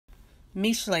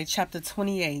Mishle chapter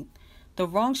 28. The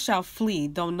wrong shall flee,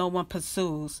 though no one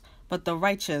pursues, but the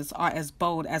righteous are as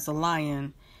bold as a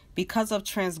lion. Because of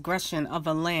transgression of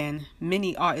a land,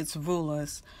 many are its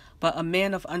rulers, but a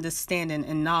man of understanding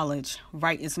and knowledge,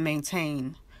 right is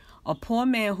maintained. A poor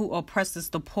man who oppresses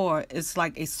the poor is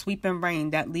like a sweeping rain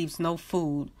that leaves no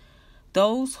food.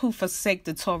 Those who forsake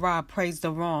the Torah praise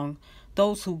the wrong.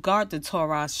 Those who guard the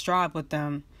Torah strive with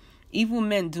them. Evil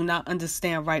men do not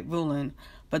understand right ruling,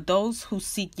 but those who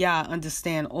seek Yah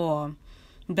understand all.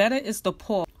 Better is the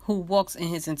poor who walks in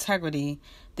his integrity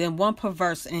than one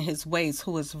perverse in his ways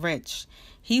who is rich.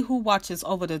 He who watches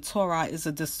over the Torah is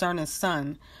a discerning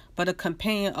son, but a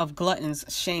companion of gluttons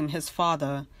shame his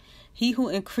father. He who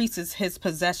increases his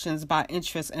possessions by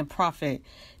interest and profit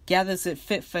gathers it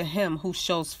fit for him who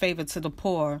shows favor to the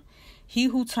poor. He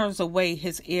who turns away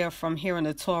his ear from hearing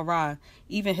the Torah,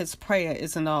 even his prayer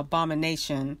is an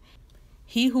abomination.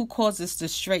 He who causes the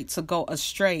straight to go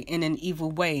astray in an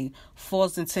evil way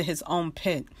falls into his own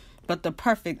pit, but the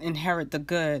perfect inherit the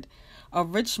good. A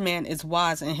rich man is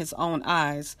wise in his own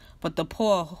eyes, but the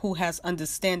poor who has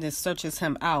understanding searches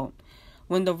him out.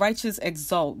 When the righteous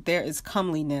exult, there is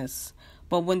comeliness,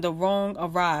 but when the wrong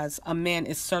arise, a man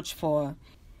is searched for.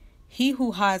 He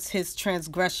who hides his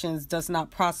transgressions does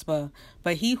not prosper,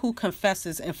 but he who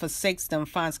confesses and forsakes them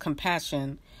finds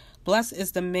compassion. Blessed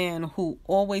is the man who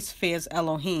always fears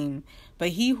Elohim, but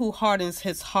he who hardens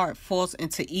his heart falls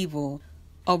into evil.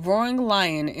 A roaring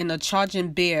lion and a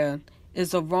charging bear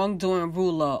is a wrongdoing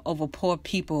ruler over poor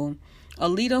people. A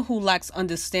leader who lacks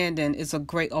understanding is a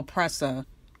great oppressor,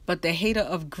 but the hater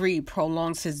of greed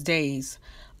prolongs his days.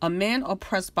 A man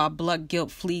oppressed by blood guilt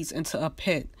flees into a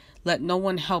pit. Let no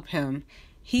one help him.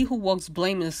 He who walks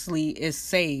blamelessly is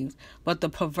saved, but the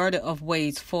perverted of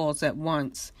ways falls at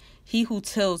once. He who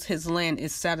tills his land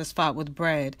is satisfied with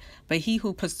bread, but he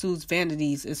who pursues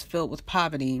vanities is filled with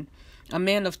poverty. A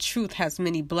man of truth has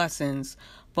many blessings,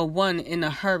 but one in a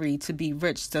hurry to be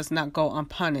rich does not go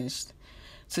unpunished.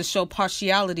 To show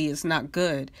partiality is not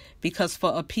good, because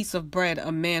for a piece of bread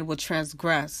a man will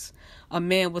transgress. A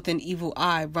man with an evil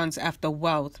eye runs after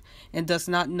wealth, and does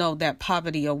not know that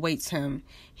poverty awaits him.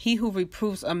 He who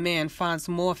reproves a man finds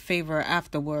more favor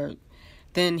afterward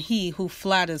than he who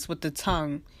flatters with the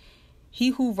tongue.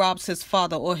 He who robs his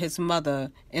father or his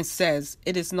mother and says,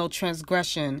 "It is no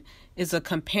transgression," is a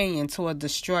companion to a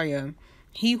destroyer.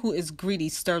 He who is greedy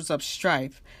stirs up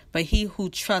strife, but he who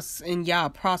trusts in Yah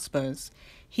prospers.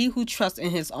 He who trusts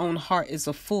in his own heart is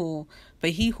a fool, but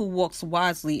he who walks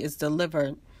wisely is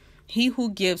delivered. He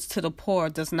who gives to the poor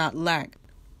does not lack,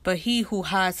 but he who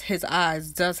hides his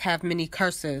eyes does have many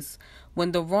curses.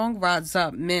 When the wrong rises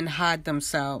up, men hide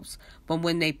themselves, but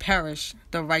when they perish,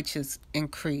 the righteous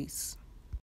increase.